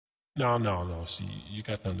No. See, you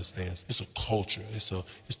got to understand. It's a culture. It's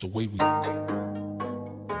the way we.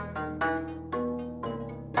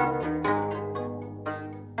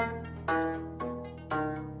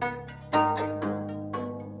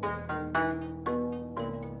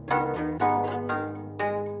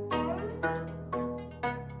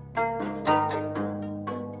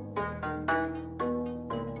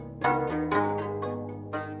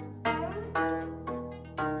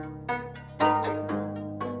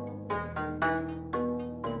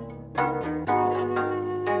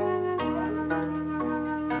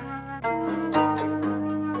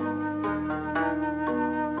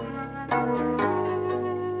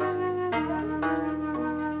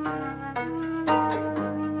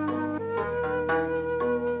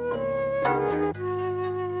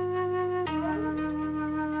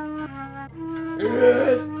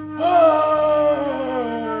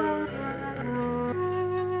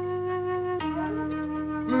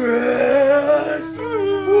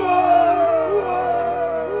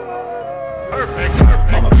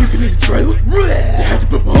 Mama puking in the trailer. They had to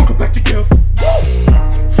put my uncle back together.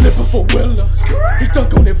 Flipping for Willa. He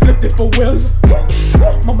dunk on it, flipped it for Willa.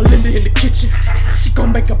 Mama Linda in the kitchen. She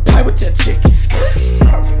gon' make a pie with that chicken.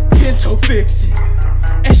 Pinto fix it.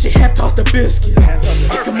 And she had tossed the biscuits.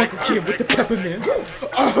 Like a monkey kid with the peppermint.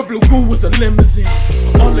 I heard blue goo was a limousine.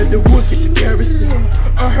 All of the wood get the kerosene.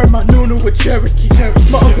 I heard my Nunu with Cherokee.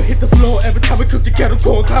 My uncle hit the floor every time we cooked the kettle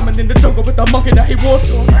corn. Climbing in the jungle with the monkey that he wore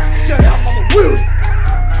to him. Shout out Mama Willie.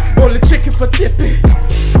 Boiling chicken for tipping.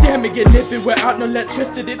 Damn it, get nippy without no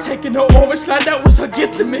electricity. Taking her orange slide, that was her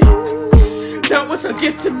get to me. That was her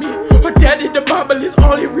get to me. Her daddy, the Bible is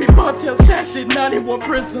all he read. Bobtail sassy, 91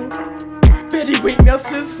 prison. Betty Wink, now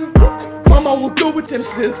sister. Mama will go with them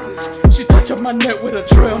scissors. She touch up my neck with a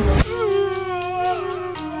tremor.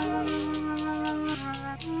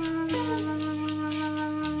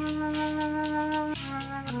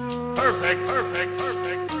 Perfect.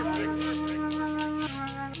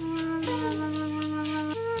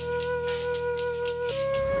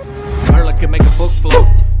 Merlin can make a book float.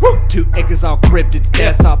 2 acres all cryptids,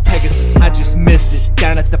 deaths all Pegasus. I just missed it.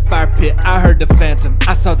 Down at the fire pit, I heard the phantom.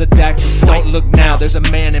 I saw the doctor. Don't look now. There's a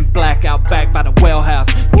man in black out back by the well house.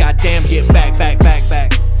 Goddamn, get back. Goddamn,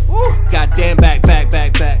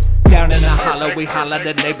 back. Down in the hollow, we holla,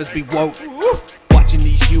 the neighbors be woke. Watching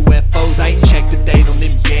these UFOs, I ain't checked the date on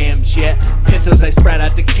them yams yet. Pintos, they spread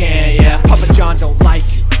out the can, yeah. Papa John don't like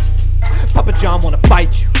you. Papa John wanna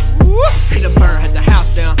fight you. Hit a burn, had the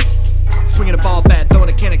house down. Swinging a ball bat, throwing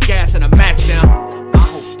a can of gas and a match down. My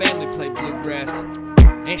whole family played bluegrass.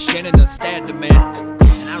 Aunt Shannon done stabbed the man.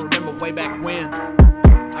 And I remember way back when.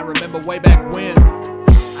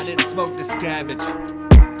 I didn't smoke this cabbage. I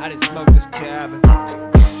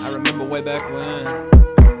remember way back when.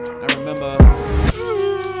 I remember.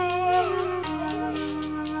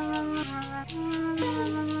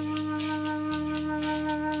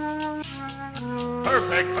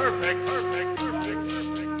 Perfect.